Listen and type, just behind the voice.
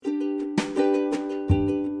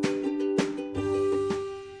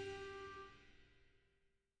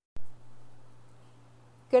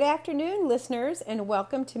Good afternoon, listeners, and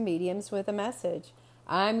welcome to Mediums with a Message.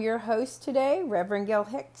 I'm your host today, Reverend Gil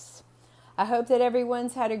Hicks. I hope that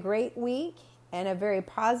everyone's had a great week and a very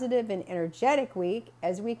positive and energetic week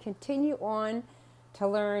as we continue on to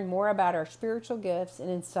learn more about our spiritual gifts and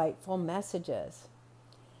insightful messages.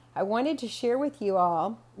 I wanted to share with you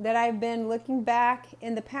all that I've been looking back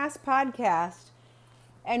in the past podcast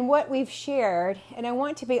and what we've shared, and I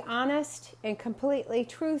want to be honest and completely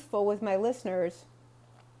truthful with my listeners,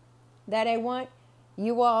 that I want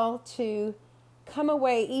you all to come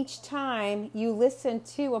away each time you listen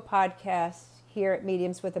to a podcast here at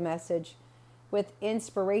Mediums with a Message with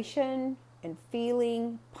inspiration and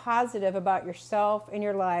feeling positive about yourself and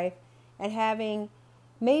your life, and having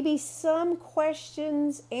maybe some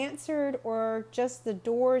questions answered or just the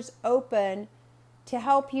doors open to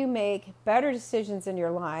help you make better decisions in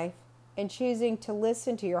your life, and choosing to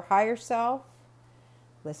listen to your higher self,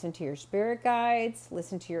 listen to your spirit guides,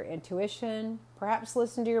 listen to your intuition, perhaps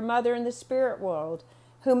listen to your mother in the spirit world.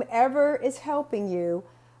 Whomever is helping you,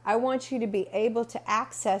 I want you to be able to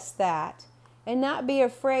access that and not be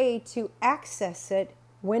afraid to access it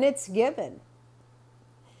when it's given.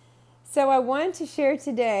 So I want to share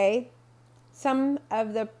today some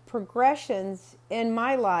of the progressions in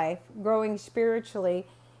my life growing spiritually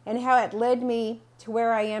and how it led me to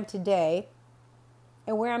where I am today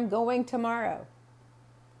and where I'm going tomorrow.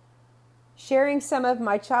 Sharing some of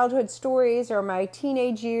my childhood stories or my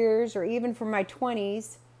teenage years or even from my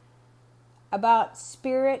 20s about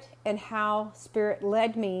spirit and how spirit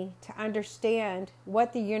led me to understand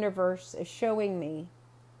what the universe is showing me.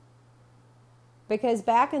 Because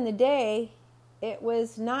back in the day, it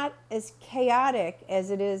was not as chaotic as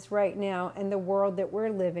it is right now in the world that we're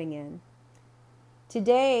living in.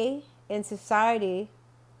 Today, in society,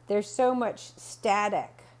 there's so much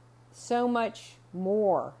static, so much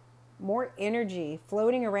more energy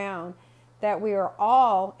floating around, that we are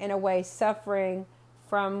all, in a way, suffering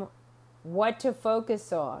from what to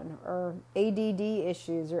focus on, or ADD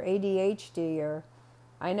issues, or ADHD, or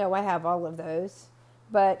I know I have all of those,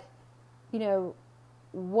 but,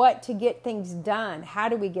 what to get things done. How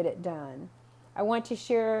do we get it done? I want to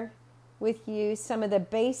share with you some of the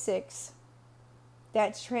basics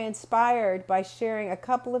that's transpired by sharing a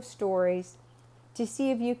couple of stories to see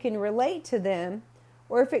if you can relate to them,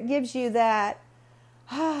 or if it gives you that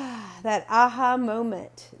aha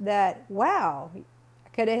moment, that, wow, I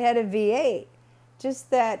could have had a V8. Just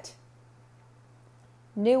that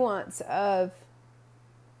nuance of,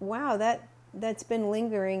 wow, that's been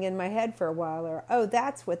lingering in my head for a while, or, oh,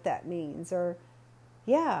 that's what that means, or,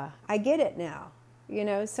 yeah, I get it now.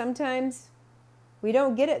 Sometimes we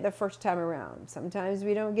don't get it the first time around. Sometimes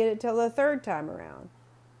we don't get it till the third time around.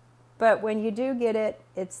 But when you do get it,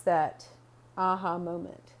 it's that aha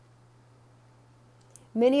moment.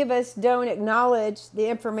 Many of us don't acknowledge the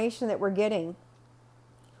information that we're getting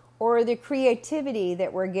or the creativity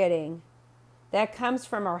that we're getting that comes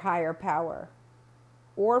from our higher power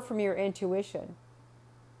or from your intuition,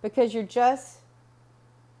 because you're just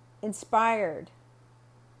inspired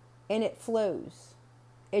and it flows.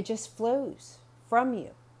 It just flows from you.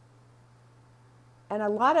 And a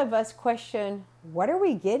lot of us question, what are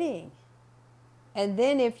we getting? And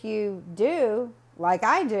then if you do, like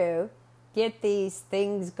I do, get these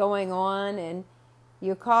things going on, and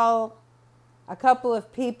you call a couple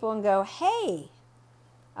of people and go, hey,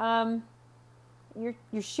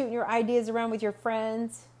 you're shooting your ideas around with your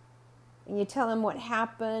friends, and you tell them what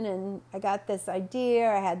happened, and I got this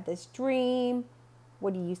idea, I had this dream,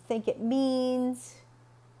 what do you think it means?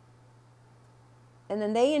 And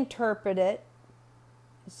then they interpret it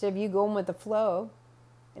instead of you going with the flow.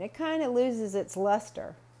 And it kind of loses its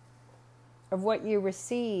luster of what you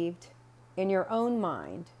received in your own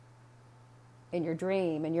mind, in your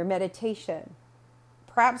dream, in your meditation,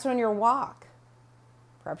 perhaps on your walk,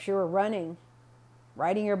 perhaps you were running,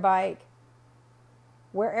 riding your bike,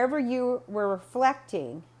 wherever you were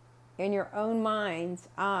reflecting in your own mind's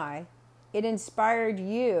eye, it inspired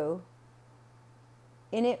you,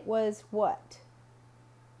 and it was what?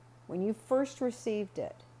 When you first received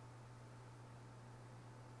it,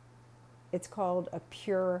 it's called a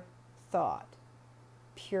pure thought,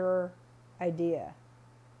 pure idea.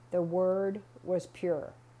 The word was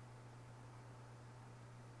pure.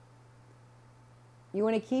 You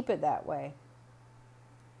want to keep it that way,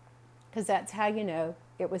 because that's how you know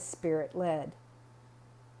it was spirit-led.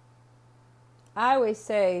 I always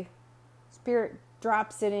say spirit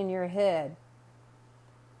drops it in your head.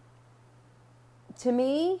 To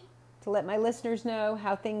me, to let my listeners know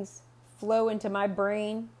how things flow into my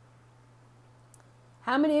brain,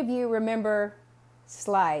 how many of you remember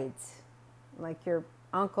slides? Like you're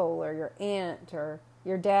uncle or your aunt or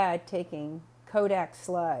your dad taking Kodak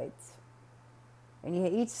slides. And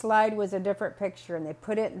each slide was a different picture, and they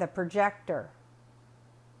put it in the projector.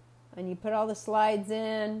 And you put all the slides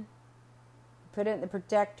in, put it in the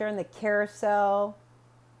projector and the carousel.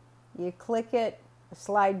 You click it, the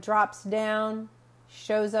slide drops down,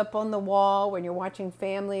 shows up on the wall when you're watching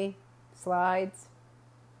family slides.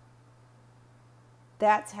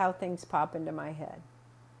 That's how things pop into my head.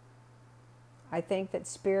 I think that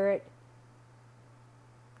Spirit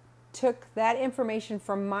took that information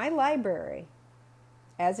from my library.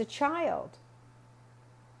 As a child,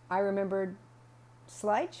 I remembered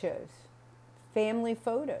slideshows, family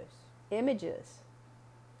photos, images.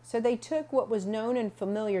 So they took what was known and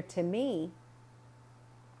familiar to me,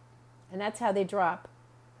 and that's how they drop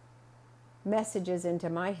messages into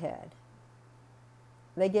my head.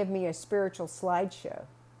 They give me a spiritual slideshow.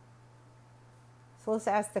 So let's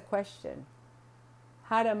ask the question,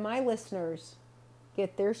 how do my listeners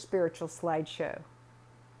get their spiritual slideshow?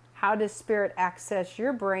 How does Spirit access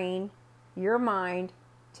your brain, your mind,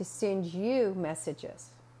 to send you messages?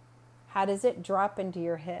 How does it drop into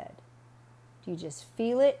your head? Do you just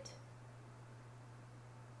feel it?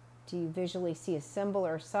 Do you visually see a symbol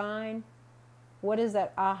or a sign? What is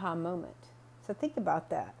that aha moment? So think about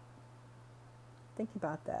that. Think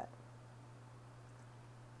about that.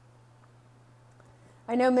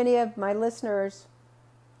 I know many of my listeners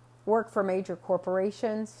work for major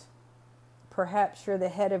corporations. Perhaps you're the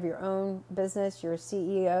head of your own business, you're a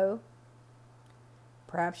CEO.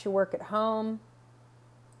 Perhaps you work at home.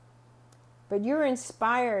 But you're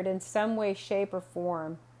inspired in some way, shape, or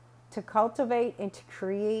form to cultivate and to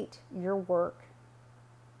create your work.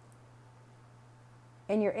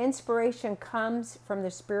 And your inspiration comes from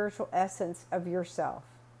the spiritual essence of yourself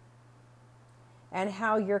and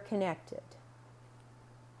how you're connected.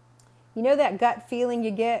 You know that gut feeling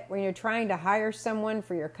you get when you're trying to hire someone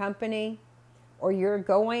for your company or you're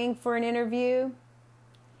going for an interview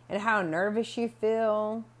and how nervous you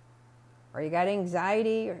feel, or you got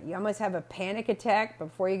anxiety, or you almost have a panic attack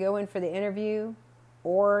before you go in for the interview,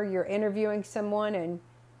 or you're interviewing someone and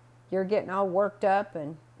you're getting all worked up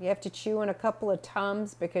and you have to chew on a couple of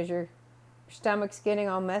Tums because your stomach's getting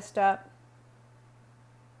all messed up.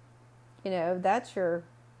 You know, that's your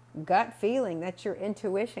gut feeling. That's your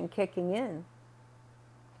intuition kicking in.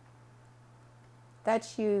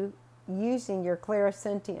 That's you using your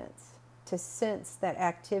clairsentience to sense that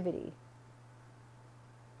activity.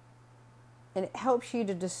 And it helps you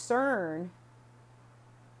to discern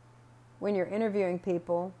when you're interviewing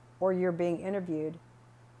people or you're being interviewed.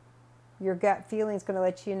 Your gut feeling is going to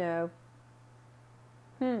let you know,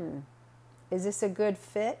 is this a good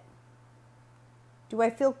fit? Do I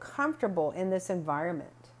feel comfortable in this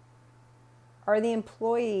environment? Are the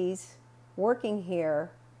employees working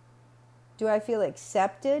here, do I feel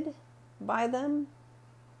accepted by them?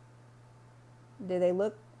 Do they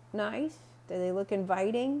look nice? Do they look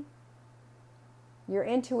inviting? Your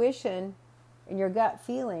intuition and your gut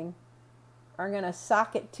feeling are going to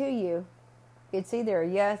sock it to you. It's either a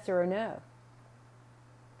yes or a no.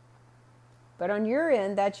 But on your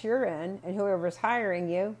end, that's your end, and whoever's hiring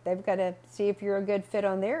you, they've got to see if you're a good fit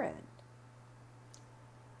on their end.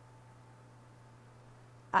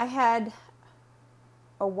 I had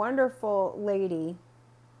a wonderful lady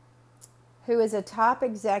who is a top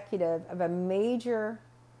executive of a major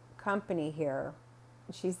company here.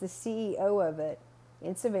 She's the CEO of it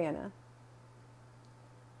in Savannah.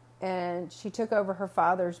 And she took over her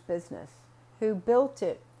father's business, who built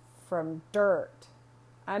it from dirt.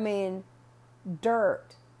 I mean,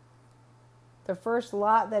 dirt. The first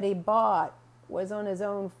lot that he bought was on his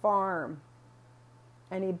own farm.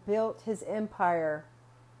 And he built his empire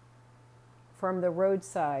from the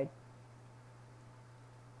roadside.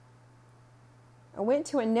 I went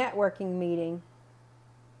to a networking meeting.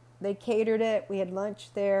 They catered it. We had lunch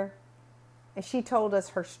there. And she told us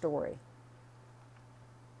her story.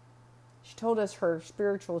 She told us her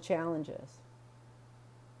spiritual challenges.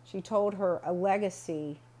 She told her a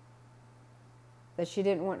legacy that she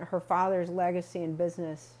didn't want her father's legacy in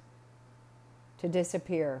business to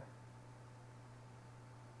disappear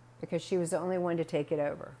because she was the only one to take it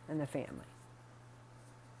over in the family.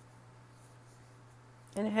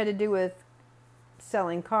 And it had to do with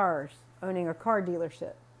selling cars, owning a car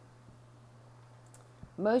dealership.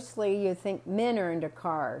 Mostly you think men are into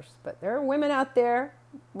cars, but there are women out there.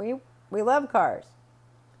 We love cars.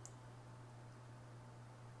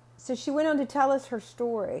 So she went on to tell us her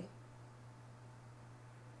story.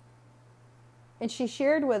 And she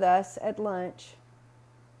shared with us at lunch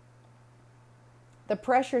the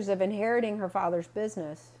pressures of inheriting her father's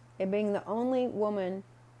business and being the only woman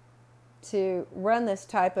to run this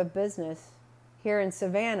type of business here in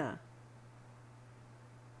Savannah,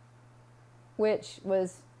 which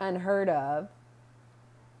was unheard of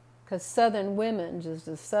because Southern women, just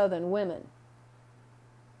as Southern women.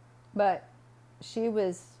 But she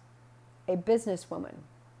was a businesswoman.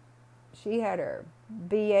 She had her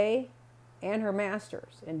BA and her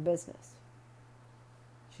master's in business.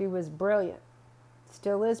 She was brilliant,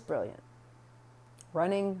 still is brilliant,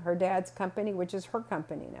 running her dad's company, which is her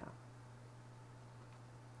company now.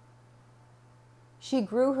 She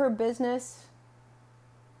grew her business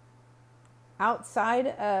outside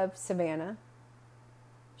of Savannah.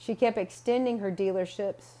 She kept extending her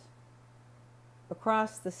dealerships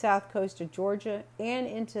across the south coast of Georgia and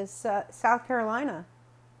into South Carolina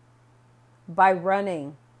by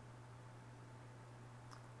running.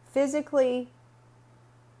 Physically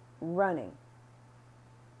running.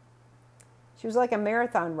 She was like a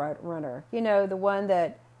marathon runner. You know, the one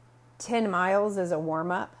that 10 miles is a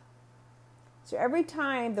warm-up. So every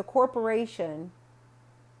time the corporation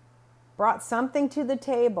brought something to the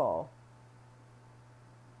table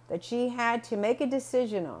that she had to make a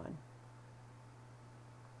decision on,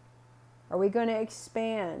 are we going to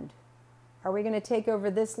expand? Are we going to take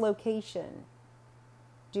over this location?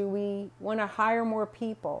 Do we want to hire more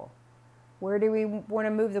people? Where do we want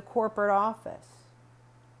to move the corporate office?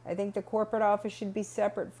 I think the corporate office should be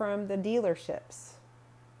separate from the dealerships.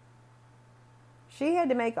 She had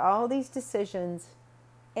to make all these decisions,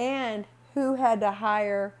 and who had to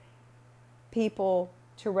hire people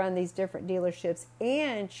to run these different dealerships,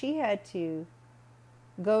 and she had to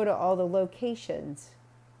go to all the locations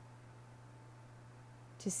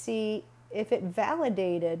to see if it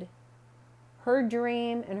validated her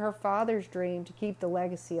dream and her father's dream to keep the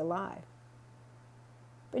legacy alive.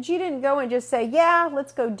 But she didn't go and just say, yeah,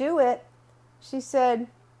 let's go do it. She said,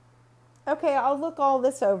 okay, I'll look all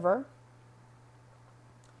this over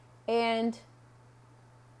and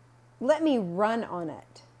let me run on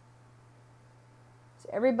it. So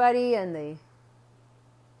everybody in the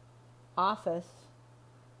office,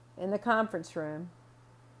 in the conference room,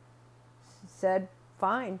 said,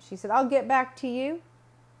 fine. She said, I'll get back to you.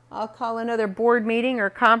 I'll call another board meeting or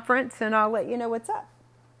conference and I'll let you know what's up.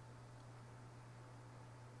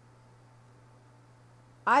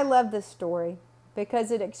 I love this story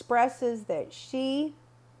because it expresses that she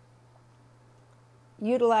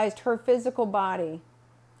utilized her physical body.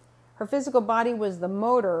 Her physical body was the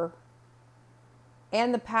motor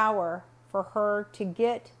and the power for her to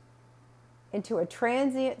get into a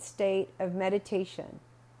transient state of meditation.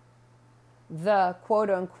 The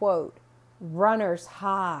quote-unquote runner's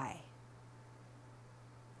high.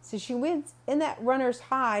 So she went in that runner's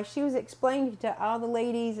high. She was explaining to all the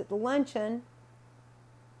ladies at the luncheon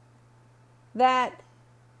that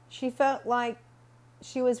she felt like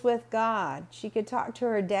she was with God. She could talk to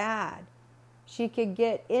her dad. She could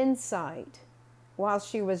get insight while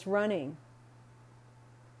she was running.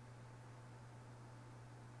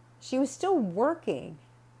 She was still working,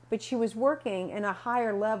 but she was working in a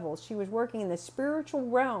higher level. She was working in the spiritual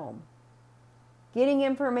realm, getting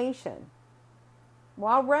information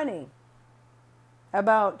while running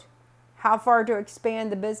about how far to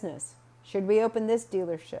expand the business. Should we open this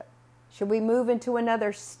dealership? Should we move into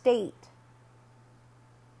another state?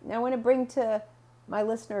 Now I want to bring to my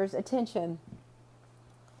listeners' attention,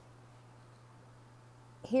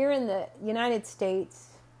 here in the United States,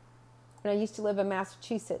 when I used to live in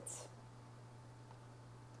Massachusetts,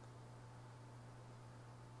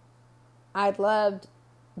 I'd loved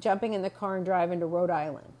jumping in the car and driving to Rhode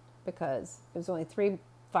Island because it was only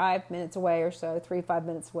 5 minutes away or so, 5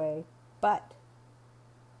 minutes away. But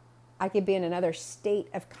I could be in another state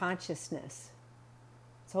of consciousness.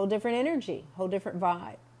 It's a whole different energy, whole different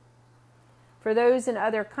vibe. For those in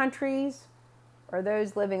other countries or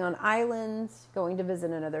those living on islands, going to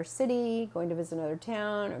visit another city, going to visit another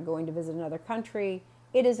town, or going to visit another country,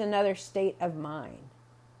 it is another state of mind.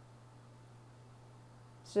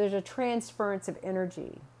 So there's a transference of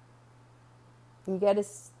energy. You got to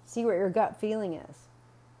see what your gut feeling is.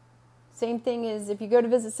 Same thing is if you go to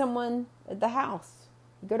visit someone at the house.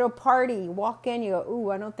 You go to a party, you walk in, you go,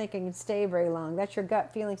 ooh, I don't think I can stay very long. That's your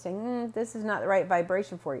gut feeling saying, this is not the right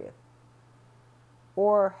vibration for you.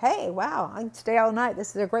 Or, hey, wow, I can stay all night.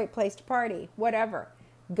 This is a great place to party. Whatever.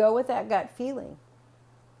 Go with that gut feeling.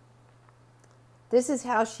 This is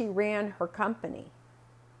how she ran her company.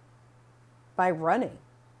 By running.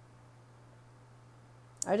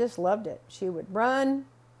 I just loved it. She would run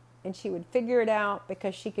and she would figure it out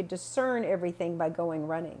because she could discern everything by going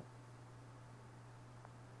running.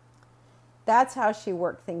 That's how she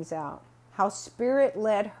worked things out. how Spirit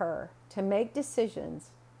led her to make decisions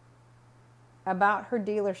about her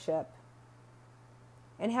dealership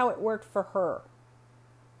and how it worked for her.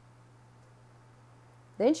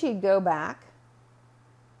 Then she'd go back,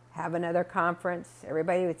 have another conference,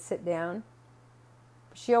 everybody would sit down.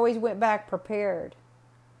 She always went back prepared.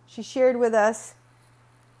 She shared with us,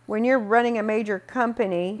 when you're running a major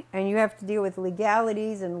company and you have to deal with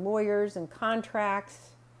legalities and lawyers and contracts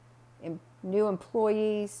and new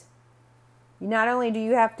employees, not only do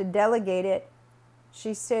you have to delegate it,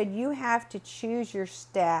 she said you have to choose your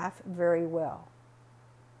staff very well.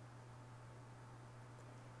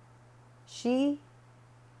 She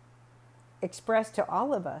expressed to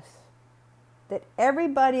all of us that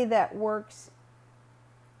everybody that works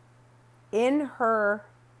in her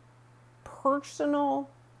personal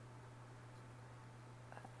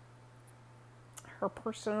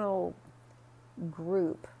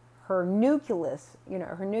group, her nucleus,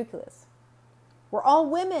 were all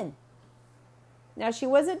women. Now, she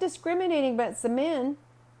wasn't discriminating against the men.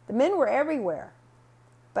 The men were everywhere.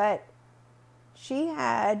 But she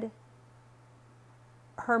had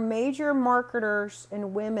her major marketers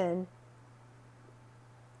and women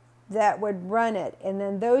that would run it. And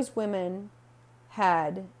then those women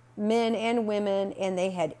had men and women, and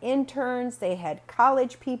they had interns, they had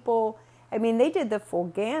college people. I mean, they did the full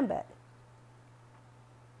gambit.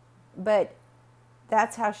 But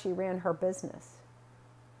that's how she ran her business.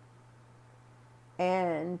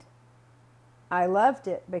 And I loved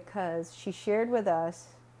it because she shared with us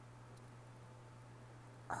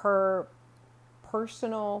her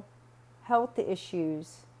personal health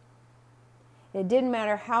issues. It didn't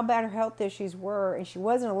matter how bad her health issues were, and she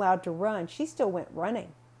wasn't allowed to run. She still went running.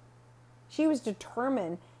 She was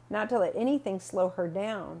determined not to let anything slow her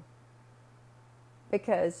down,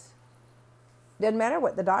 because it didn't matter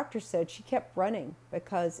what the doctor said. She kept running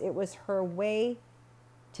because it was her way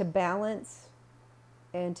to balance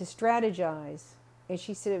and to strategize. And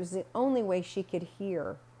she said it was the only way she could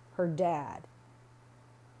hear her dad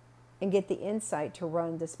and get the insight to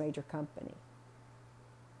run this major company.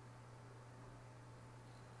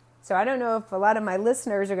 So I don't know if a lot of my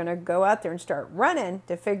listeners are going to go out there and start running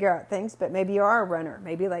to figure out things, but maybe you are a runner.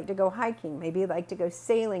 Maybe you like to go hiking. Maybe you like to go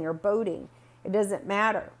sailing or boating. It doesn't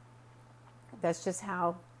matter. That's just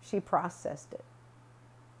how she processed it.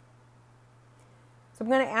 So I'm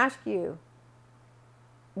going to ask you,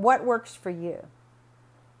 what works for you?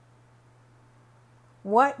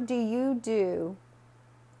 What do you do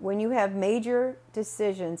when you have major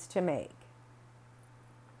decisions to make?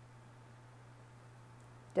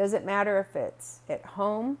 Does it matter if it's at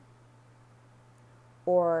home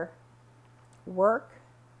or work?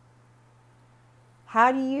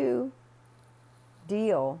 How do you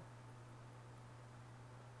deal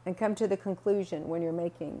and come to the conclusion when you're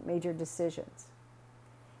making major decisions?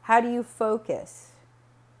 How do you focus?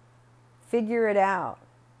 Figure it out.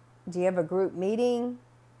 Do you have a group meeting?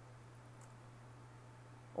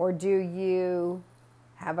 Or do you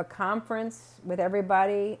have a conference with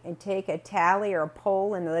everybody and take a tally or a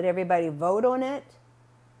poll and let everybody vote on it?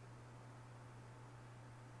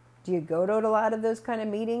 Do you go to a lot of those kind of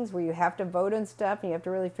meetings where you have to vote on stuff and you have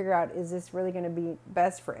to really figure out, is this really going to be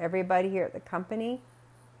best for everybody here at the company?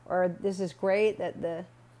 Or this is great that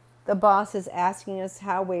the boss is asking us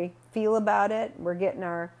how we feel about it. We're getting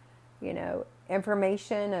our,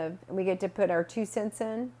 information and we get to put our 2 cents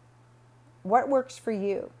in. What works for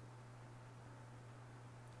you?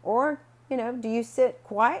 Or, do you sit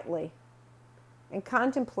quietly and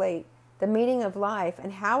contemplate the meaning of life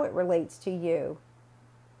and how it relates to you?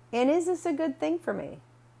 And is this a good thing for me?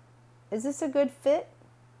 Is this a good fit?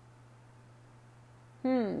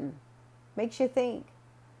 Makes you think.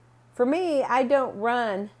 For me, I don't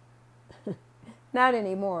run. Not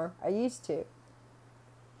anymore. I used to.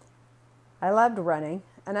 I loved running.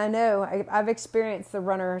 And I know I've experienced the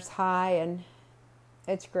runner's high, and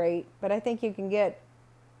it's great. But I think you can get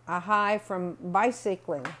a high from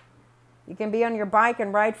bicycling. You can be on your bike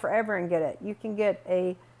and ride forever and get it. You can get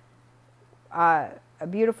a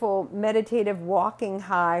beautiful meditative walking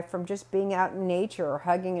high from just being out in nature or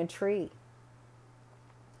hugging a tree.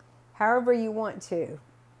 However you want to.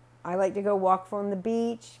 I like to go walk on the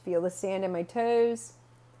beach, feel the sand in my toes.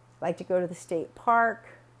 I like to go to the state park.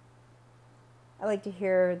 I like to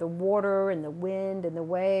hear the water and the wind and the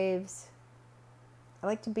waves. I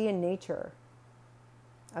like to be in nature.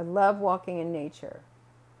 I love walking in nature.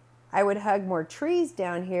 I would hug more trees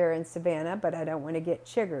down here in Savannah, but I don't want to get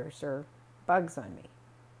chiggers or bugs on me.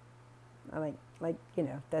 I like,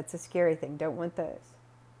 that's a scary thing. Don't want those.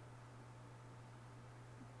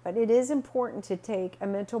 But it is important to take a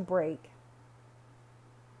mental break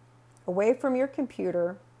away from your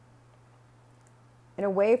computer and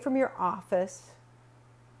away from your office,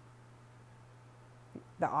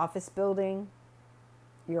 the office building,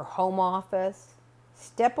 your home office.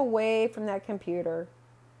 Step away from that computer.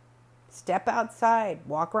 Step outside,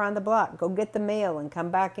 walk around the block, go get the mail and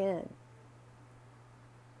come back in.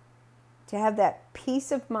 To have that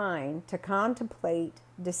peace of mind to contemplate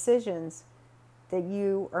decisions that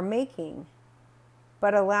you are making,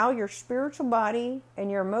 but allow your spiritual body and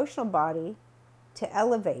your emotional body to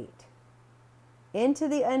elevate into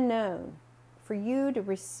the unknown for you to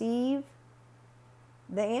receive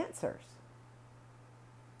the answers.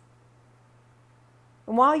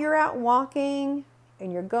 And while you're out walking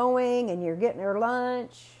and you're going and you're getting your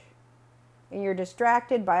lunch and you're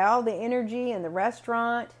distracted by all the energy in the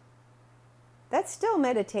restaurant, that's still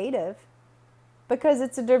meditative because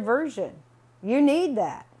it's a diversion. You need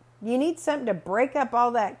that. You need something to break up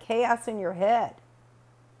all that chaos in your head.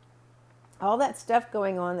 All that stuff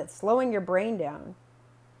going on that's slowing your brain down.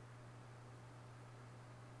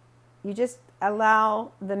 You just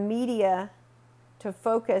allow the media to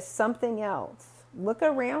focus something else. Look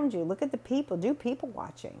around you. Look at the people. Do people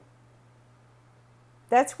watching.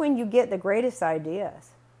 That's when you get the greatest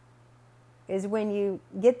ideas. Is when you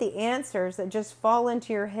get the answers that just fall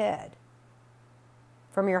into your head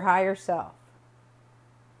from your higher self.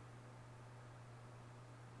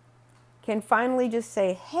 Can finally just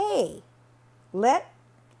say, hey, let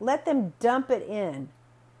them dump it in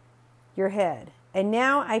your head. And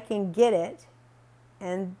now I can get it.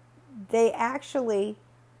 And they actually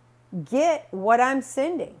get what I'm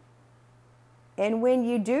sending. And when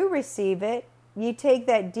you do receive it, you take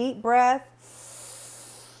that deep breath,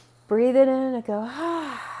 breathe it in and go,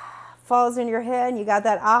 falls in your head, and you got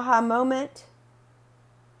that aha moment.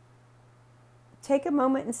 Take a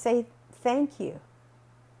moment and say, thank you.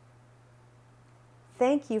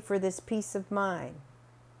 Thank you for this peace of mind.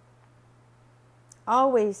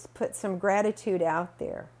 Always put some gratitude out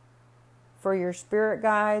there for your spirit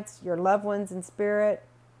guides, your loved ones in spirit,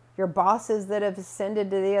 your bosses that have ascended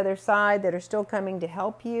to the other side that are still coming to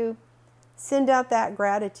help you. Send out that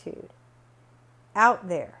gratitude out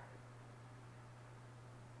there.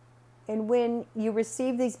 And when you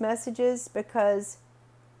receive these messages, because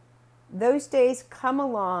those days come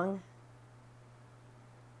along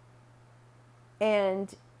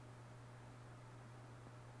and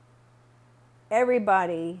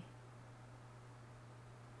everybody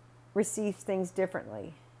receives things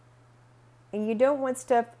differently. And you don't want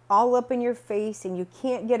stuff all up in your face, and you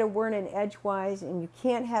can't get a word in edgewise, and you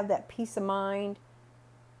can't have that peace of mind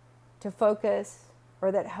to focus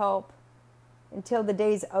or that help until the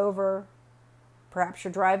day's over. Perhaps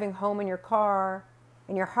you're driving home in your car,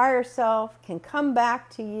 and your higher self can come back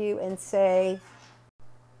to you and say,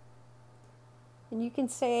 and you can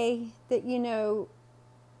say that, you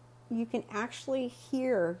can actually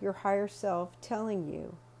hear your higher self telling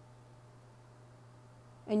you.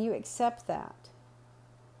 And you accept that.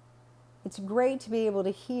 It's great to be able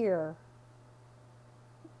to hear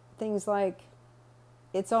things like,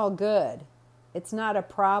 it's all good. It's not a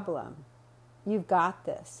problem. You've got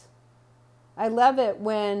this. I love it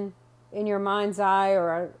when in your mind's eye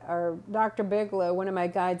or Dr. Bigelow, one of my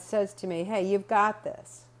guides, says to me, hey, you've got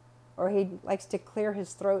this. Or he likes to clear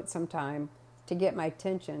his throat sometime to get my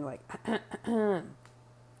attention, like,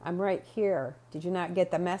 I'm right here. Did you not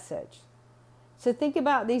get the message? So think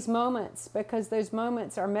about these moments, because those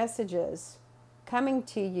moments are messages coming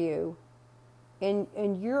to you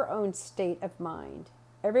in your own state of mind.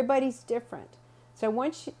 Everybody's different. So I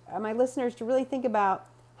want my listeners to really think about,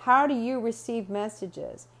 how do you receive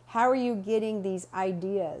messages? How are you getting these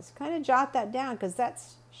ideas? Kind of jot that down, because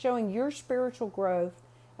that's showing your spiritual growth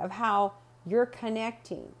of how you're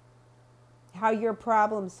connecting, how you're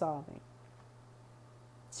problem solving.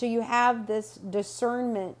 So you have this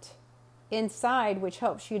discernment inside, which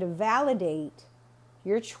helps you to validate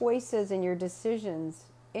your choices and your decisions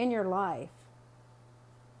in your life,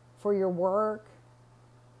 for your work,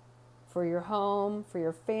 for your home, for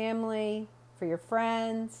your family, for your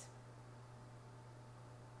friends.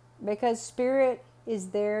 Because Spirit is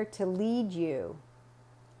there to lead you.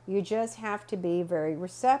 You just have to be very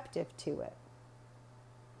receptive to it.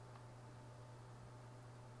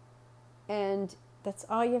 And that's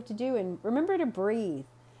all you have to do. And remember to breathe.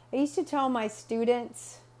 I used to tell my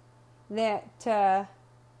students that, the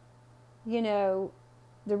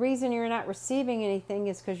reason you're not receiving anything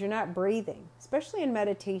is because you're not breathing, especially in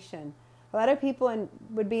meditation. A lot of people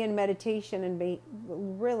would be in meditation and be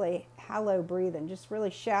really hollow breathing, just really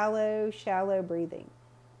shallow breathing,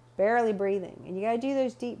 barely breathing. And you got to do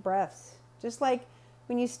those deep breaths. Just like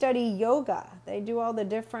when you study yoga, they do all the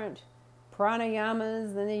different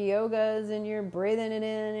pranayamas and the yogas, and you're breathing it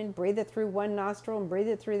in and breathe it through one nostril and breathe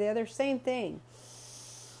it through the other. Same thing.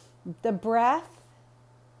 The breath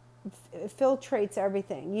filtrates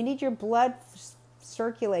everything. You need your blood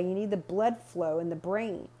circulating. You need the blood flow in the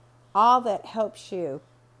brain. All that helps you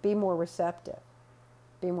be more receptive.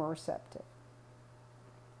 Be more receptive.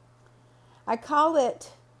 I call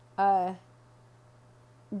it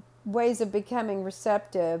ways of becoming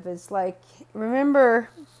receptive. Is like, remember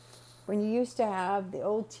when you used to have the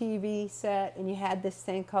old TV set and you had this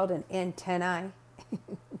thing called an antennae?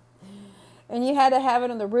 And you had to have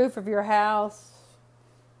it on the roof of your house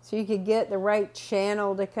so you could get the right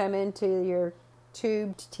channel to come into your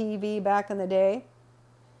tubed TV back in the day.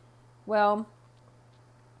 Well,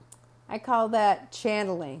 I call that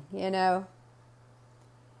channeling, you know.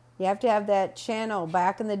 You have to have that channel.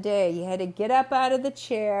 Back in the day, you had to get up out of the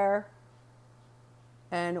chair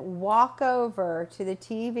and walk over to the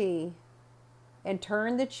TV and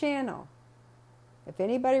turn the channel. If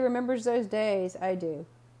anybody remembers those days, I do.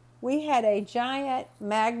 We had a giant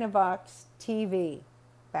Magnavox TV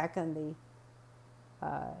back in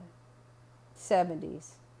the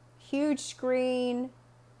 70s. Huge screen,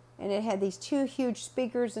 and it had these two huge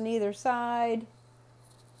speakers on either side.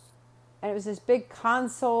 And it was this big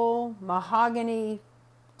console, mahogany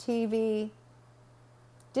TV.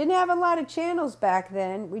 Didn't have a lot of channels back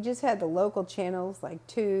then. We just had the local channels like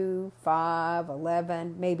 2, 5,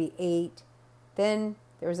 11, maybe 8. Then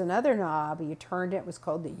there was another knob, and you turned it. It was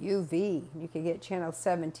called the UV. You could get channel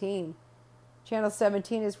 17. Channel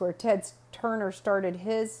 17 is where Ted Turner started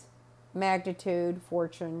his magnitude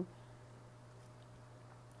fortune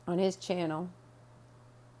on his channel.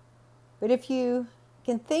 But if you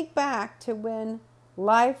can think back to when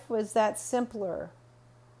life was that simpler,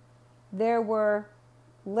 there were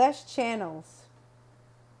less channels.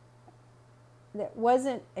 There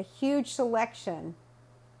wasn't a huge selection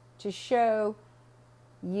to show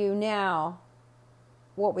you now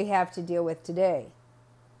what we have to deal with today.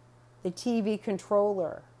 The TV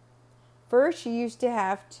controller. First, you used to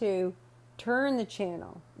have to turn the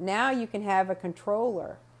channel. Now you can have a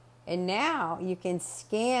controller. And now you can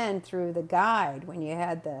scan through the guide. When you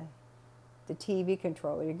had the TV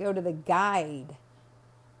controller, you go to the guide.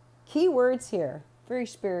 Key words here. Very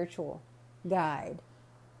spiritual. Guide.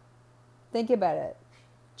 Think about it.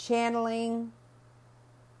 Channeling,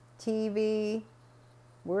 TV.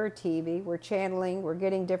 We're TV. We're channeling. We're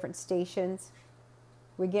getting different stations.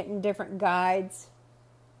 We're getting different guides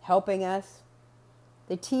helping us.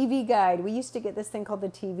 The TV guide. We used to get this thing called the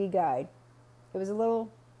TV guide. It was a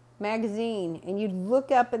little magazine, and you'd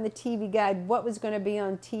look up in the TV guide what was going to be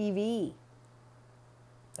on TV.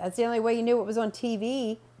 That's the only way you knew what was on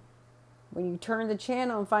TV. When you turn the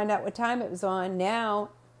channel and find out what time it was on. Now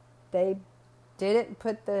they did it and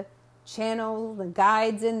put the channel, the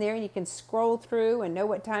guides in there, and you can scroll through and know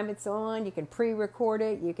what time it's on. You can pre-record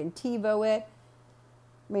it. You can TiVo it.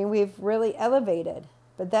 I mean, we've really elevated.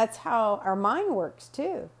 But that's how our mind works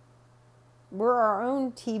too. We're our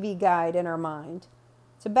own TV guide in our mind.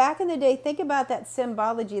 So back in the day, think about that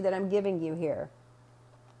symbology that I'm giving you here.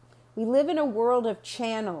 We live in a world of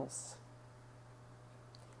channels.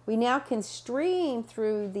 We now can stream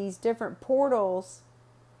through these different portals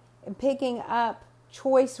and picking up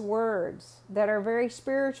choice words that are very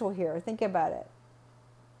spiritual here. Think about it.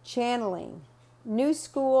 Channeling. New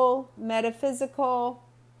school, metaphysical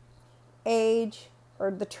age,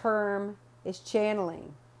 or the term is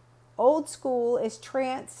channeling. Old school is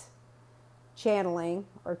trance channeling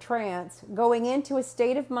or trance, going into a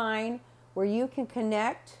state of mind where you can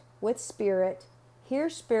connect with spirit, hear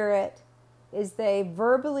spirit as they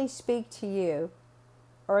verbally speak to you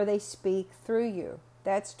or they speak through you.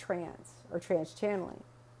 That's trance or trance channeling.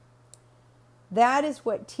 That is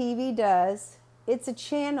what TV does. It's a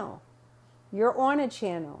channel. You're on a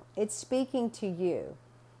channel. It's speaking to you.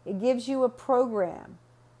 It gives you a program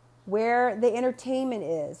where the entertainment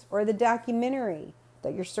is, or the documentary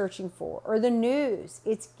that you're searching for, or the news.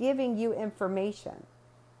 It's giving you information.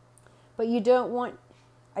 But I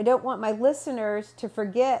don't want my listeners to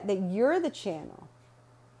forget that you're the channel.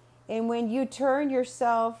 And when you turn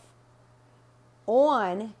yourself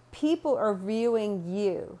on, people are viewing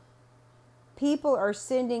you. People are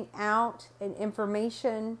sending out an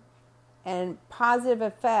information and positive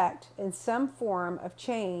effect in some form of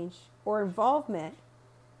change or involvement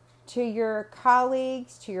to your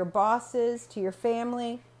colleagues, to your bosses, to your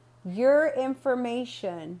family. Your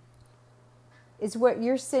information is what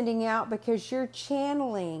you're sending out because you're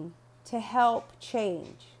channeling to help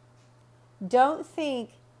change. Don't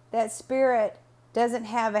think that spirit doesn't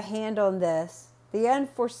have a hand on this. The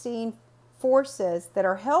unforeseen forces that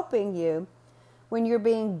are helping you when you're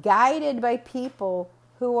being guided by people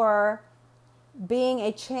who are being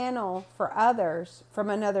a channel for others from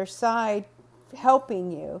another side,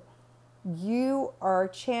 helping you. You are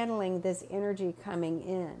channeling this energy coming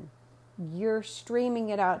in. You're streaming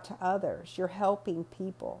it out to others. You're helping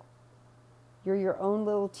people. You're your own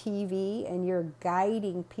little TV and you're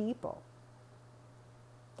guiding people.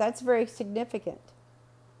 That's very significant.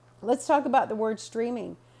 Let's talk about the word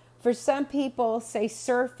streaming. For some people, say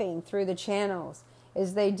surfing through the channels,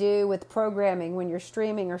 as they do with programming. When you're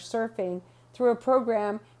streaming or surfing through a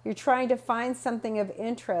program, you're trying to find something of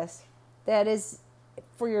interest that is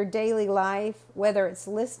for your daily life, whether it's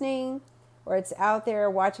listening or it's out there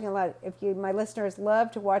watching a lot. My listeners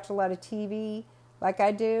love to watch a lot of TV like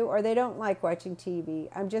I do, or they don't like watching TV.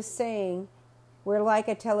 I'm just saying we're like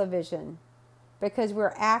a television because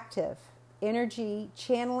we're active. Energy,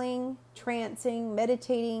 channeling, trancing,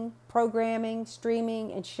 meditating, programming,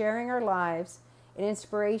 streaming, and sharing our lives and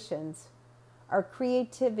inspirations, our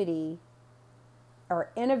creativity, our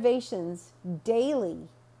innovations daily.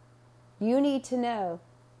 You need to know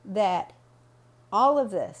that all of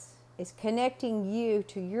this is connecting you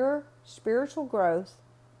to your spiritual growth,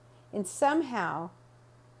 and somehow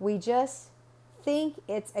we just think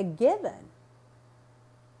it's a given.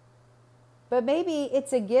 But maybe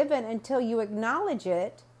it's a given until you acknowledge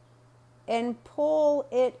it and pull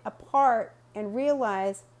it apart and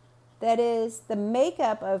realize that is the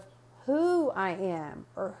makeup of who I am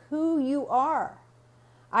or who you are.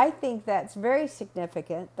 I think that's very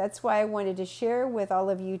significant. That's why I wanted to share with all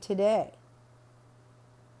of you today.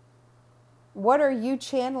 What are you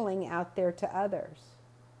channeling out there to others?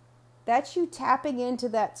 That's you tapping into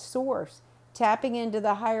that source, tapping into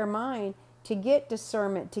the higher mind to get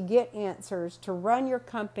discernment, to get answers, to run your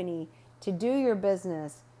company, to do your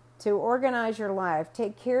business, to organize your life,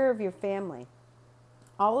 take care of your family.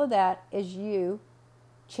 All of that is you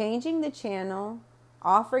changing the channel,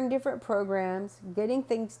 offering different programs, getting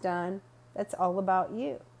things done. That's all about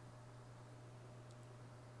you.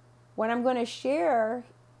 What I'm going to share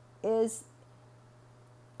is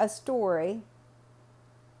a story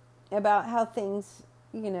about how things,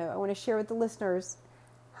 I want to share with the listeners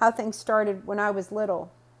how things started when I was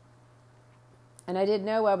little. And I didn't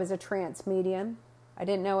know I was a trance medium. I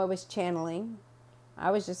didn't know I was channeling. I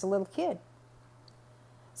was just a little kid.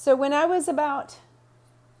 So when I was about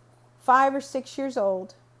 5 or 6 years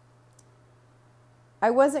old, I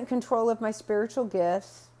wasn't in control of my spiritual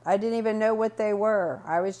gifts. I didn't even know what they were.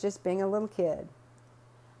 I was just being a little kid.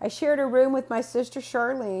 I shared a room with my sister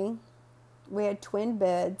Charlene. We had twin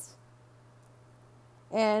beds.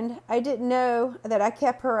 And I didn't know that I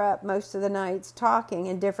kept her up most of the nights talking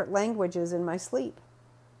in different languages in my sleep.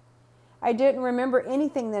 I didn't remember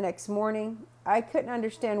anything the next morning. I couldn't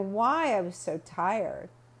understand why I was so tired.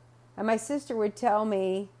 And my sister would tell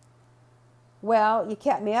me, well, you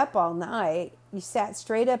kept me up all night. You sat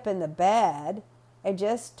straight up in the bed and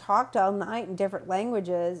just talked all night in different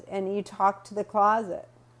languages, and you talked to the closet.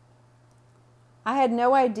 I had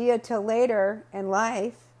no idea till later in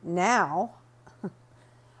life, now,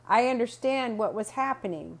 I understand what was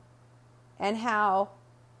happening and how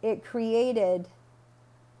it created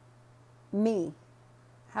me,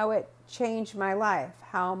 how it changed my life,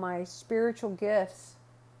 how my spiritual gifts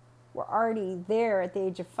were already there at the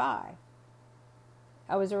age of 5.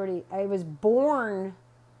 I was born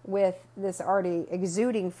with this already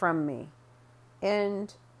exuding from me.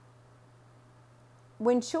 And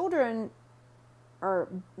when children are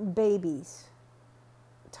babies,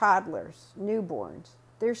 toddlers, newborns,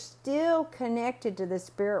 they're still connected to the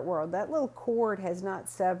spirit world. That little cord has not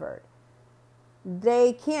severed.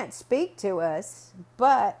 They can't speak to us,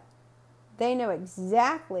 but they know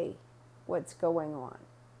exactly what's going on.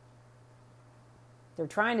 They're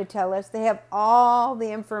trying to tell us. They have all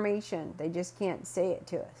the information. They just can't say it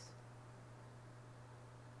to us.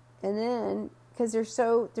 And then, because they're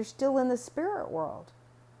still in the spirit world.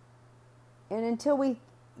 And until we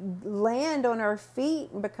land on our feet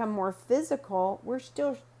and become more physical, we're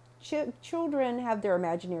still children have their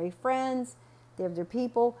imaginary friends, they have their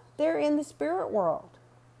people, they're in the spirit world.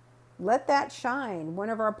 Let that shine. One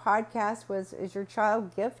of our podcasts was, is your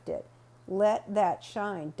child gifted? Let that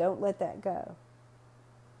shine. Don't let that go.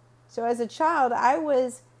 So as a child, I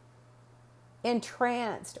was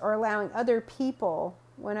entranced or allowing other people,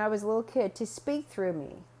 when I was a little kid, to speak through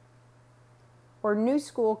me. Or New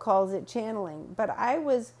School calls it channeling. But I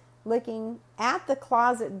was looking at the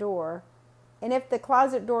closet door, and if the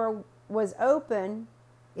closet door was open,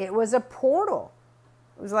 it was a portal.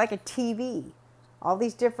 It was like a TV. All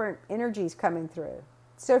these different energies coming through.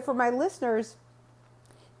 So for my listeners,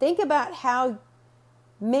 Think about how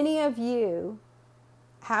many of you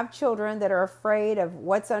have children that are afraid of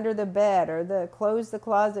what's under the bed, or close the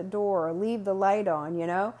closet door, or leave the light on, you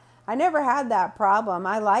know. I never had that problem.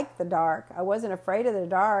 I liked the dark. I wasn't afraid of the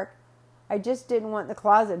dark. I just didn't want the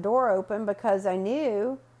closet door open because I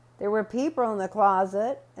knew there were people in the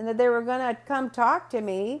closet and that they were going to come talk to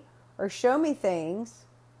me or show me things.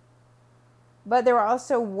 But there were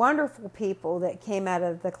also wonderful people that came out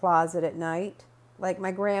of the closet at night, like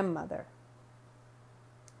my grandmother.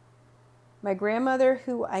 My grandmother,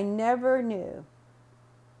 who I never knew.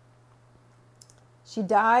 She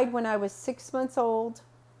died when I was 6 months old.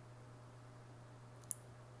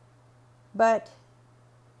 But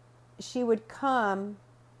she would come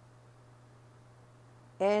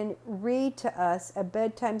and read to us a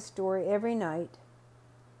bedtime story every night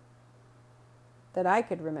that I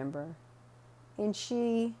could remember. And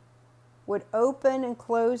she would open and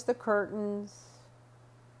close the curtains.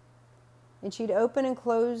 And she'd open and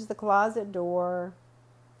close the closet door.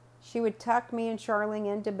 She would tuck me and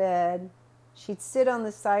Charlene into bed. She'd sit on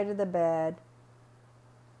the side of the bed.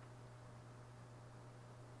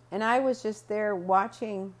 And I was just there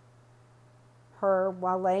watching her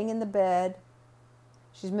while laying in the bed.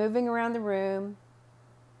 She's moving around the room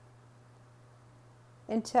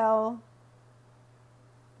until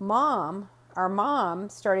our mom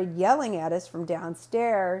started yelling at us from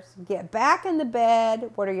downstairs. Get back in the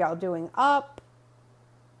bed. What are y'all doing up?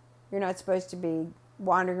 You're not supposed to be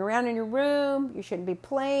wandering around in your room. You shouldn't be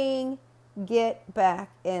playing. Get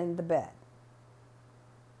back in the bed.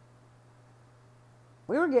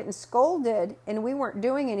 We were getting scolded and we weren't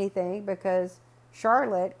doing anything because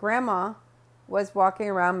Charlotte, Grandma, was walking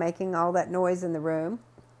around making all that noise in the room,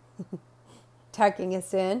 tucking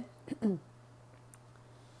us in.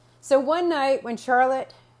 So one night when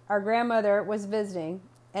Charlotte, our grandmother, was visiting,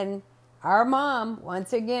 and our mom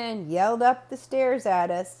once again yelled up the stairs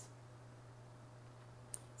at us,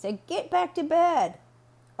 said, get back to bed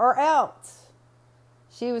or else.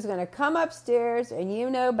 She was going to come upstairs, and you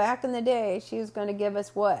know, back in the day, she was going to give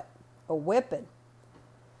us what? A whipping.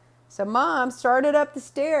 So Mom started up the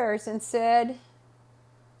stairs and said,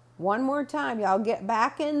 one more time, y'all get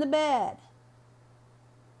back in the bed.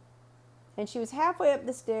 And she was halfway up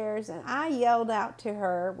the stairs, and I yelled out to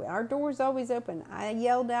her. Our door's always open. I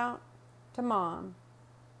yelled out to Mom,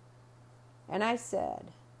 and I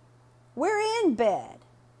said, we're in bed.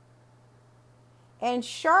 And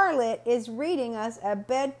Charlotte is reading us a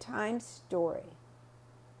bedtime story.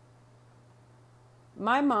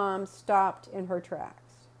 My mom stopped in her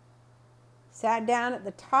tracks, sat down at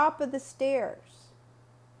the top of the stairs,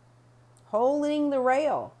 holding the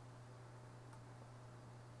rail.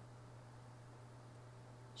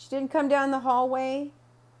 She didn't come down the hallway.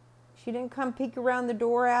 She didn't come peek around the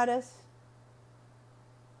door at us.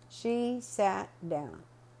 She sat down.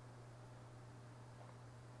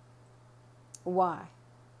 Why?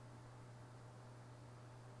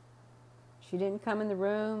 She didn't come in the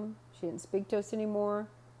room. She didn't speak to us anymore.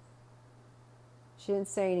 She didn't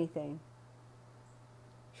say anything.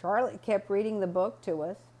 Charlotte kept reading the book to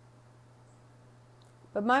us.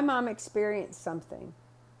 But my mom experienced something.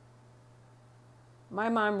 My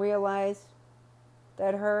mom realized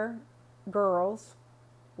that her girls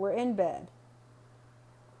were in bed.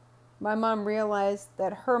 My mom realized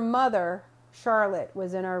that her mother, Charlotte,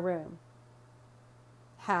 was in our room.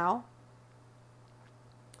 How?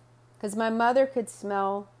 Because my mother could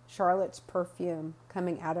smell Charlotte's perfume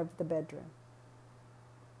coming out of the bedroom.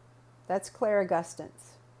 That's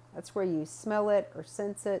clairgustance. That's where you smell it or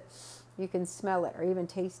sense it. You can smell it or even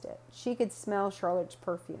taste it. She could smell Charlotte's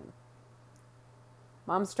perfume.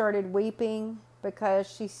 Mom started weeping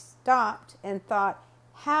because she stopped and thought,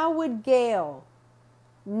 how would Gail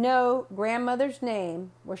know grandmother's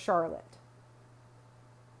name was Charlotte?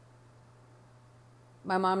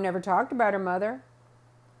 My mom never talked about her mother.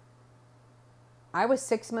 I was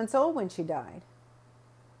 6 months old when she died.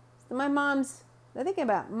 So now thinking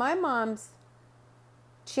about it, my mom's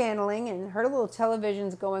channeling and her little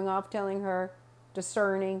television's going off telling her,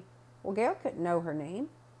 discerning, well, Gail couldn't know her name.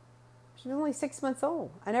 She was only 6 months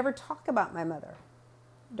old. I never talk about my mother.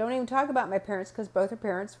 Don't even talk about my parents because both her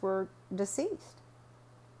parents were deceased.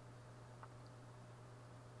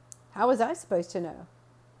 How was I supposed to know?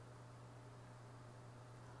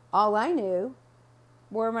 All I knew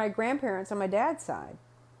were my grandparents on my dad's side.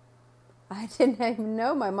 I didn't even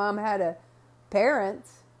know my mom had a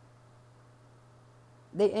parents.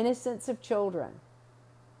 The innocence of children.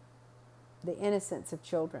 The innocence of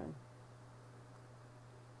children.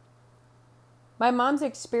 My mom's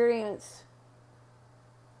experience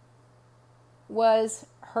was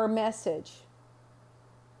her message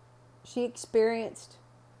she experienced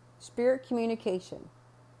spirit communication.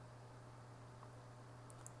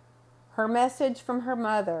 Her message from her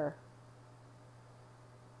mother,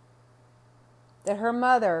 that her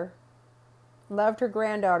mother loved her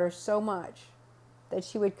granddaughter so much that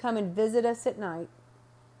she would come and visit us at night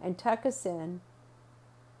and tuck us in,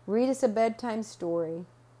 read us a bedtime story,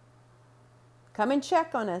 come and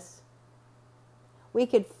check on us. We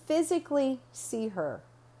could physically see her.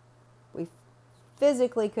 We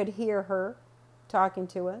physically could hear her talking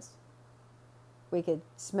to us. We could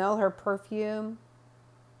smell her perfume.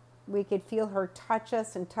 We could feel her touch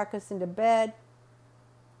us and tuck us into bed.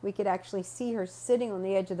 We could actually see her sitting on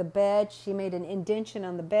the edge of the bed. She made an indentation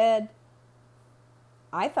on the bed.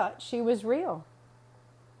 I thought she was real.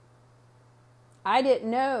 I didn't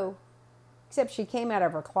know, except she came out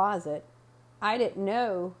of her closet. I didn't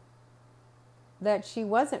know that she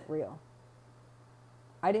wasn't real.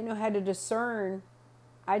 I didn't know how to discern.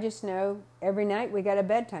 I just know every night we got a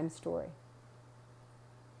bedtime story.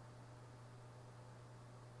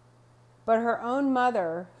 But her own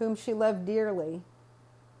mother, whom she loved dearly,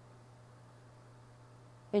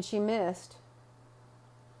 and she missed,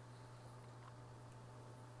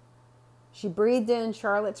 she breathed in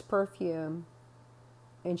Charlotte's perfume,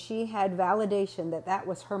 and she had validation that that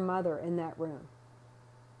was her mother in that room.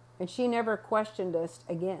 And she never questioned us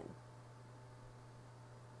again.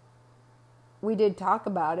 We did talk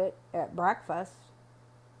about it at breakfast.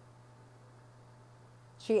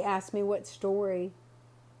 She asked me what story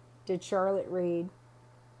did Charlotte read,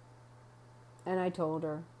 and I told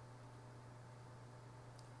her.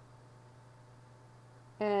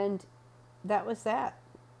 And that was that.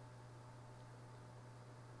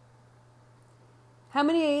 How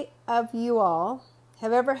many of you all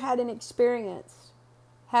have ever had an experience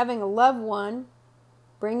having a loved one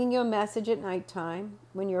bringing you a message at nighttime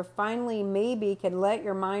when you're finally maybe can let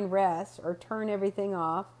your mind rest or turn everything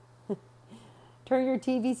off, turn your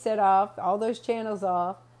TV set off, all those channels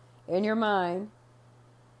off in your mind,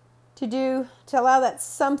 to allow that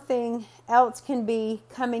something else can be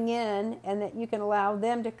coming in and that you can allow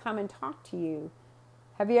them to come and talk to you?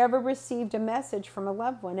 Have you ever received a message from a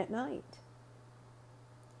loved one at night?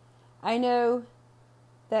 I know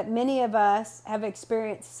that many of us have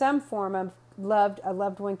experienced some form of a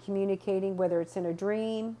loved one communicating, whether it's in a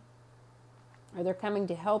dream, or they're coming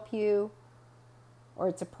to help you, or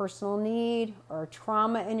it's a personal need, or a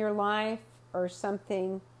trauma in your life, or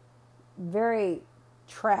something very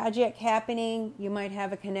tragic happening. You might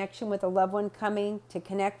have a connection with a loved one coming to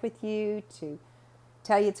connect with you, to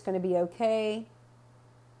tell you it's going to be okay.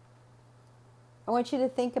 I want you to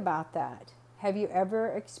think about that. Have you ever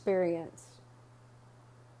experienced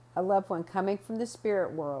a loved one coming from the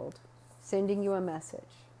spirit world, sending you a message?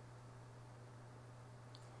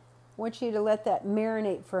 I want you to let that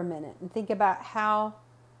marinate for a minute and think about how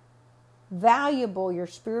valuable your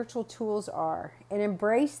spiritual tools are and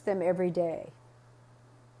embrace them every day.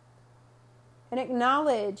 And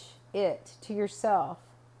acknowledge it to yourself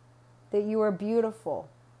that you are beautiful,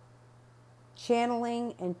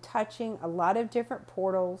 channeling and touching a lot of different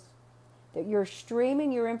portals, that you're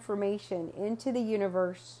streaming your information into the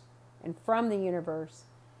universe and from the universe,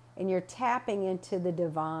 and you're tapping into the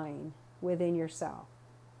divine within yourself.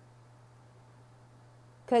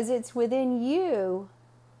 Because it's within you.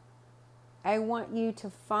 I want you to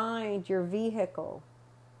find your vehicle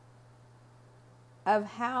of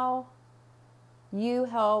how you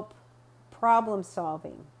help problem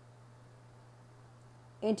solving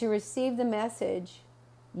and to receive the message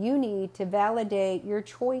you need to validate your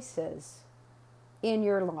choices in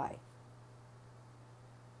your life.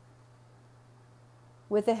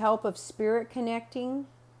 With the help of spirit connecting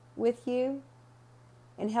with you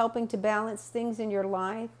and helping to balance things in your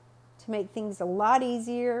life to make things a lot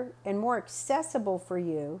easier and more accessible for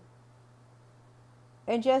you,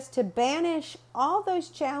 and just to banish all those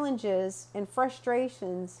challenges and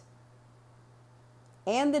frustrations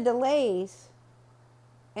and the delays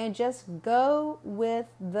and just go with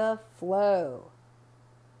the flow.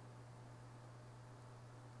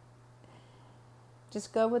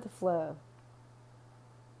 Just go with the flow.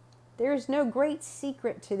 There is no great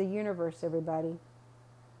secret to the universe, everybody.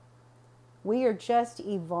 We are just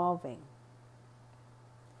evolving.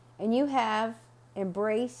 And you have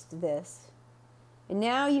embraced this. And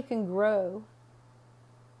now you can grow.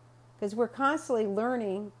 Because we're constantly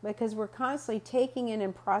learning, because we're constantly taking in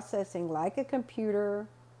and processing like a computer,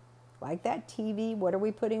 like that TV. What are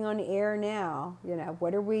we putting on the air now?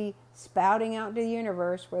 What are we spouting out to the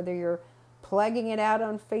universe? Whether you're plugging it out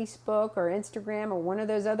on Facebook or Instagram or one of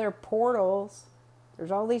those other portals, There's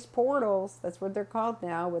all these portals, that's what they're called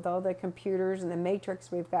now, with all the computers and the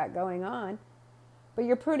matrix we've got going on. But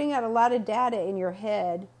you're putting out a lot of data in your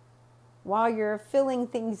head while you're filling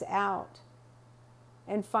things out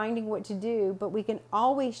and finding what to do. But we can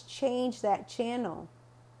always change that channel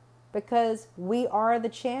because we are the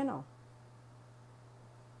channel.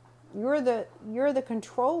 You're the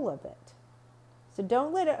control of it. So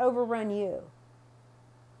don't let it overrun you.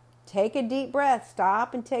 Take a deep breath.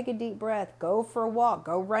 Stop and take a deep breath. Go for a walk.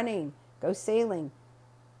 Go running. Go sailing.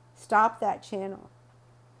 Stop that channel.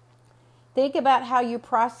 Think about how you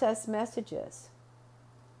process messages.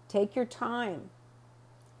 Take your time.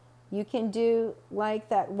 You can do like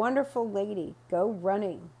that wonderful lady. Go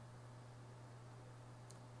running.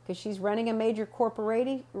 Because she's running a major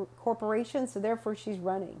corporation, so therefore she's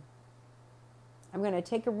running. I'm going to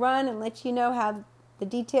take a run and let you know how the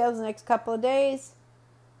details the next couple of days.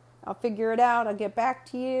 I'll figure it out. I'll get back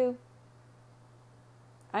to you.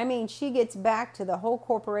 I mean, she gets back to the whole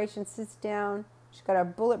corporation, sits down. She's got her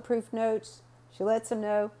bulletproof notes. She lets them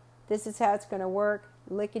know this is how it's going to work.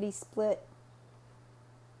 Lickety split.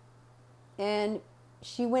 And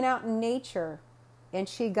she went out in nature and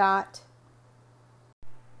she got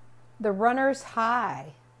the runner's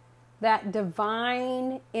high, that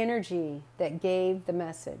divine energy that gave the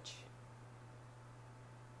message.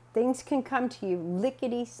 Things can come to you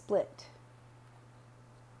lickety split.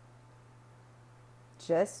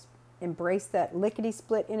 Just embrace that lickety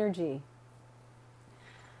split energy.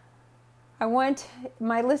 I want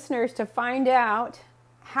my listeners to find out,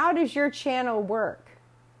 how does your channel work?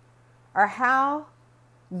 Or how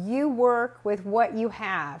you work with what you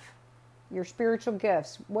have, your spiritual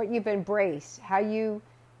gifts, what you've embraced, how you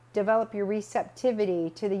develop your receptivity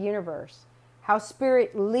to the universe, how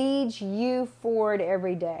spirit leads you forward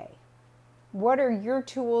every day. What are your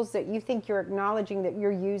tools that you think you're acknowledging that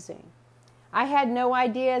you're using? I had no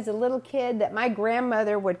idea as a little kid that my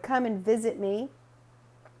grandmother would come and visit me.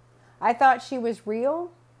 I thought she was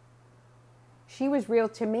real. She was real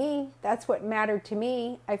to me. That's what mattered to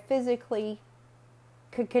me. I physically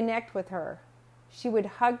could connect with her. She would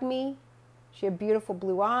hug me. She had beautiful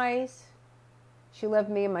blue eyes. She loved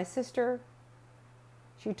me and my sister.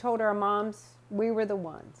 She told our moms we were the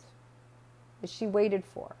ones that she waited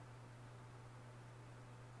for.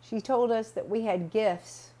 She told us that we had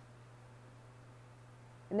gifts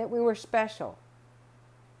and that we were special.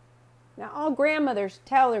 Now, all grandmothers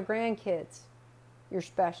tell their grandkids, you're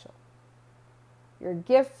special. You're a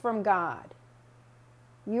gift from God.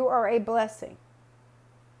 You are a blessing.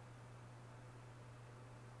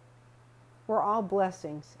 We're all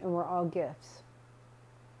blessings and we're all gifts.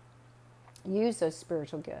 Use those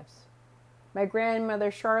spiritual gifts. My grandmother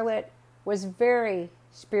Charlotte was very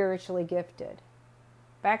spiritually gifted.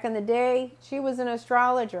 Back in the day, she was an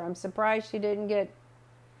astrologer. I'm surprised she didn't get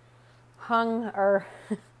hung or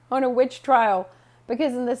on a witch trial,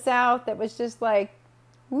 because in the South, that was just like,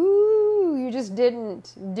 woo, you just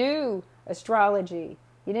didn't do astrology.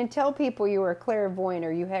 You didn't tell people you were a clairvoyant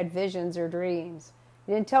or you had visions or dreams.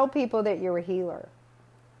 You didn't tell people that you were a healer.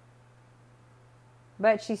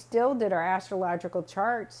 But she still did our astrological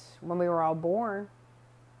charts when we were all born.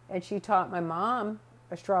 And she taught my mom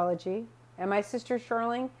astrology. And my sister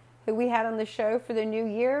Shirley, who we had on the show for the new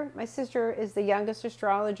year, my sister is the youngest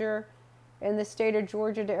astrologer in the state of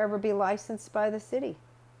Georgia to ever be licensed by the city.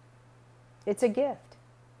 It's a gift.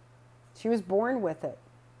 She was born with it.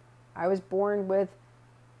 I was born with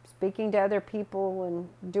speaking to other people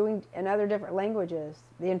and doing in other different languages.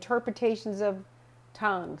 The interpretations of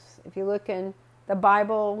tongues. If you look in the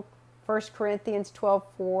Bible, 1 Corinthians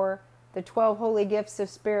 12:4, the 12 holy gifts of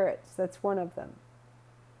spirits, that's one of them.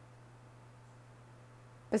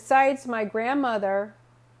 Besides my grandmother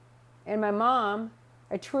and my mom,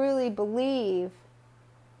 I truly believe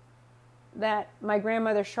that my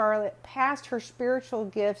grandmother Charlotte passed her spiritual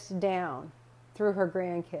gifts down through her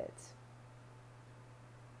grandkids.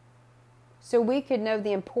 So we could know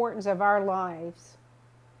the importance of our lives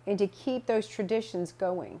and to keep those traditions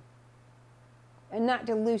going and not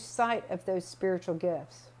to lose sight of those spiritual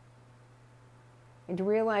gifts and to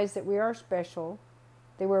realize that we are special,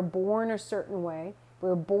 that we're born a certain way,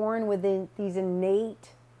 we're born within these innate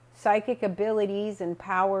psychic abilities and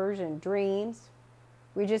powers and dreams.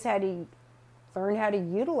 We just had to learn how to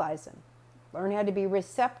utilize them, learn how to be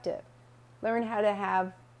receptive, learn how to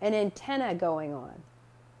have an antenna going on.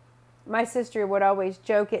 My sister would always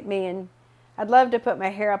joke at me, and I'd love to put my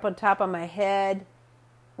hair up on top of my head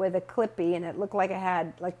with a clippy, and it looked like I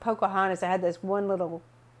had, like Pocahontas, I had this one little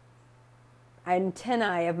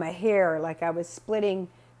antennae of my hair, like I was splitting,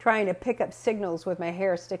 trying to pick up signals with my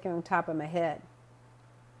hair sticking on top of my head,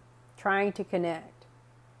 trying to connect.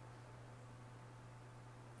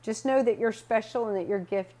 Just know that you're special and that you're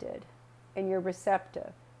gifted and you're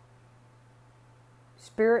receptive.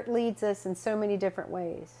 Spirit leads us in so many different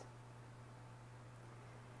ways.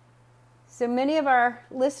 So many of our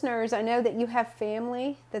listeners, I know that you have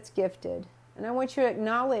family that's gifted. And I want you to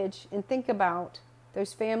acknowledge and think about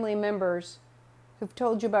those family members who've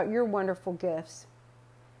told you about your wonderful gifts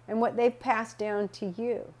and what they've passed down to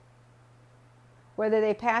you. Whether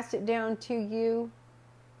they passed it down to you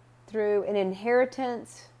through an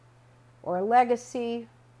inheritance or a legacy,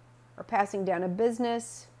 or passing down a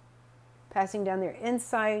business, passing down their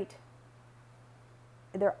insight,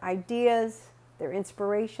 their ideas, their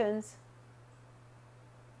inspirations.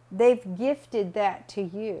 They've gifted that to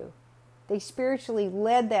you. They spiritually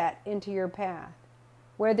led that into your path.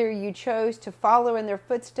 Whether you chose to follow in their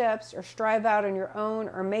footsteps or strive out on your own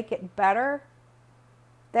or make it better,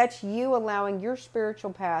 that's you allowing your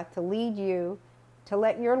spiritual path to lead you, to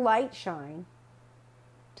let your light shine,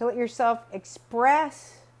 to let yourself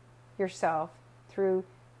express yourself through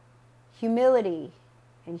humility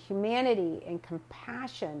and humanity and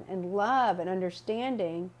compassion and love and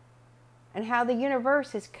understanding, and how the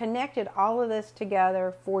universe has connected all of this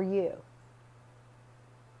together for you.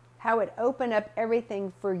 How it opened up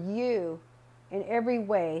everything for you in every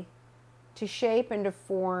way to shape and to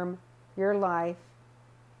form your life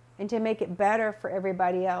and to make it better for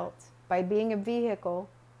everybody else by being a vehicle,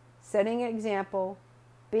 setting an example,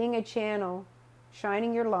 being a channel,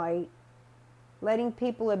 shining your light, letting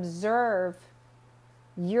people observe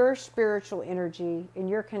your spiritual energy and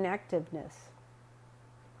your connectiveness.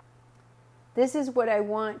 This is what I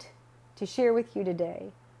want to share with you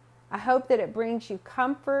today. I hope that it brings you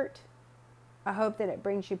comfort. I hope that it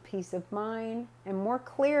brings you peace of mind and more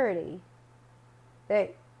clarity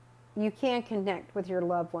that you can connect with your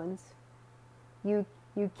loved ones. You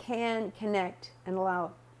can connect and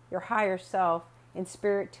allow your higher self and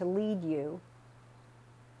spirit to lead you.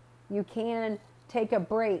 You can take a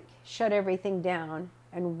break, shut everything down,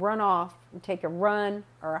 and run off and take a run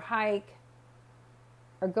or a hike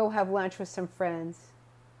or go have lunch with some friends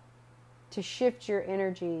to shift your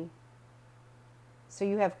energy so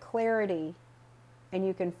you have clarity and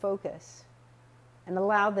you can focus and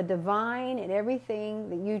allow the divine in everything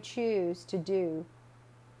that you choose to do,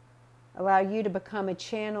 allow you to become a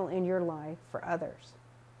channel in your life for others.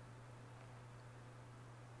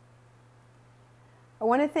 I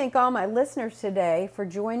want to thank all my listeners today for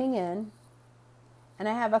joining in, and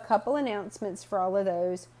I have a couple announcements for all of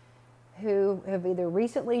those who have either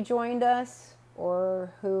recently joined us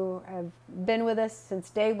or who have been with us since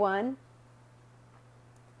day one.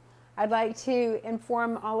 I'd like to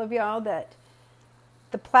inform all of y'all that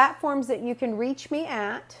the platforms that you can reach me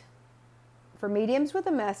at for Mediums with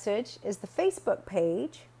a Message is the Facebook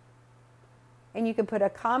page. And you can put a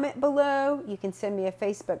comment below. You can send me a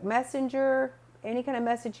Facebook Messenger, any kind of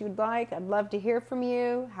message you'd like. I'd love to hear from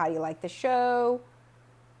you, how you like the show.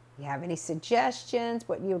 If you have any suggestions,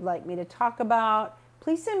 what you'd like me to talk about.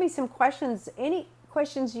 Please send me some questions, any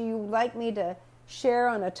questions you'd like me to share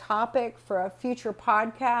on a topic for a future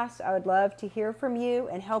podcast. I would love to hear from you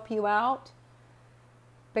and help you out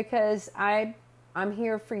because I'm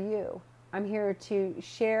here for you. I'm here to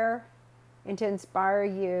share and to inspire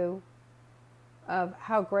you of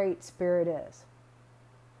how great Spirit is.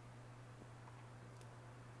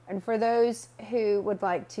 And for those who would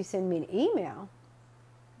like to send me an email,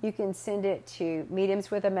 you can send it to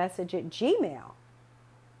mediumswithamessage@gmail.com.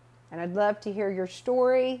 And I'd love to hear your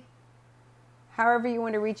story. However you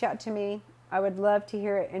want to reach out to me, I would love to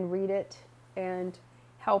hear it and read it and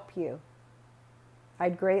help you.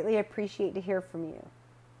 I'd greatly appreciate to hear from you.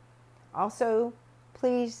 Also,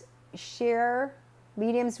 please share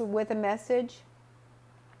Mediums with a Message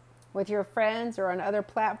with your friends or on other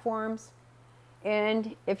platforms.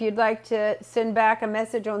 And if you'd like to send back a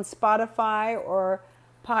message on Spotify or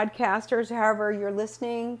Podcasters, however you're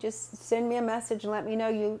listening, just send me a message and let me know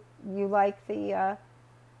you like the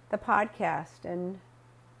podcast, and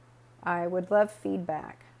I would love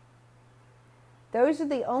feedback. Those are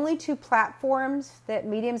the only two platforms that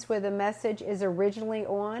Mediums with a Message is originally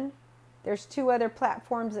on. There's two other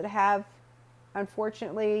platforms that have,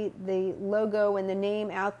 unfortunately, the logo and the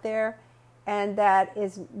name out there, and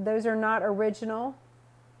those are not original.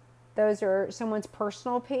 Those are someone's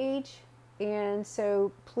personal page. And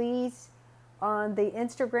so please, on the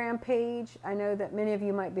Instagram page, I know that many of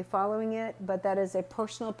you might be following it, but that is a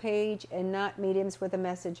personal page and not Mediums with a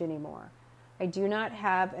Message anymore. I do not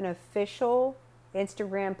have an official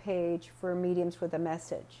Instagram page for Mediums with a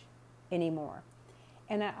Message anymore.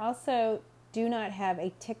 And I also do not have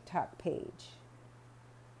a TikTok page.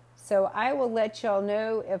 So I will let y'all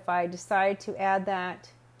know if I decide to add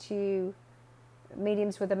that to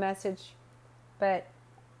Mediums with a Message, but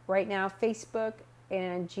right now Facebook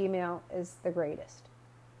and Gmail is the greatest.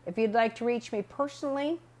 If you'd like to reach me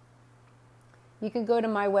personally, you can go to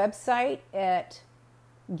my website at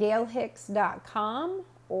gailhicks.com,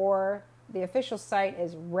 or the official site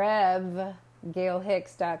is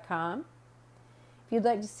revgailhicks.com. If you'd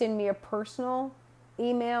like to send me a personal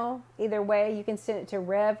email, either way, you can send it to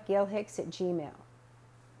revgailhicks@gmail.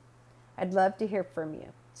 I'd love to hear from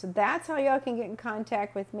you. So that's how y'all can get in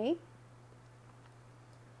contact with me.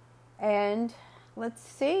 And let's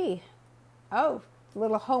see. Oh, a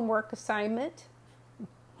little homework assignment.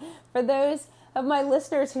 For those of my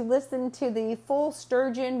listeners who listen to the full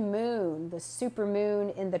sturgeon moon, the super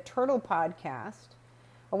moon in the Turtle podcast,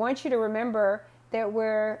 I want you to remember that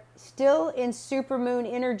we're still in super moon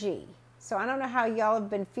energy. So I don't know how y'all have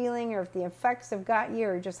been feeling, or if the effects have got you,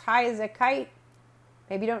 or just high as a kite.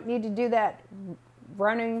 Maybe you don't need to do that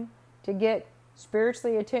running to get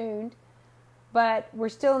spiritually attuned. But we're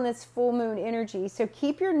still in this full moon energy. So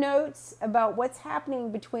keep your notes about what's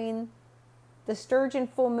happening between the sturgeon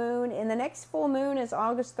full moon and the next full moon is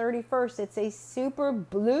August 31st. It's a super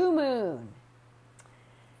blue moon.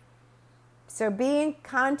 So be in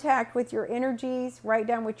contact with your energies. Write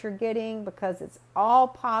down what you're getting, because it's all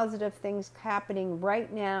positive things happening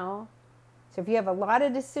right now. So if you have a lot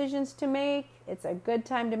of decisions to make, it's a good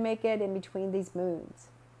time to make it in between these moons.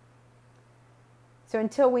 So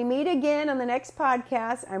until we meet again on the next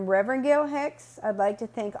podcast, I'm Reverend Gail Hicks. I'd like to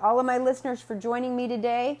thank all of my listeners for joining me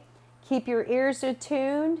today. Keep your ears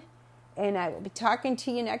attuned, and I will be talking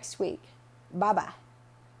to you next week. Bye-bye.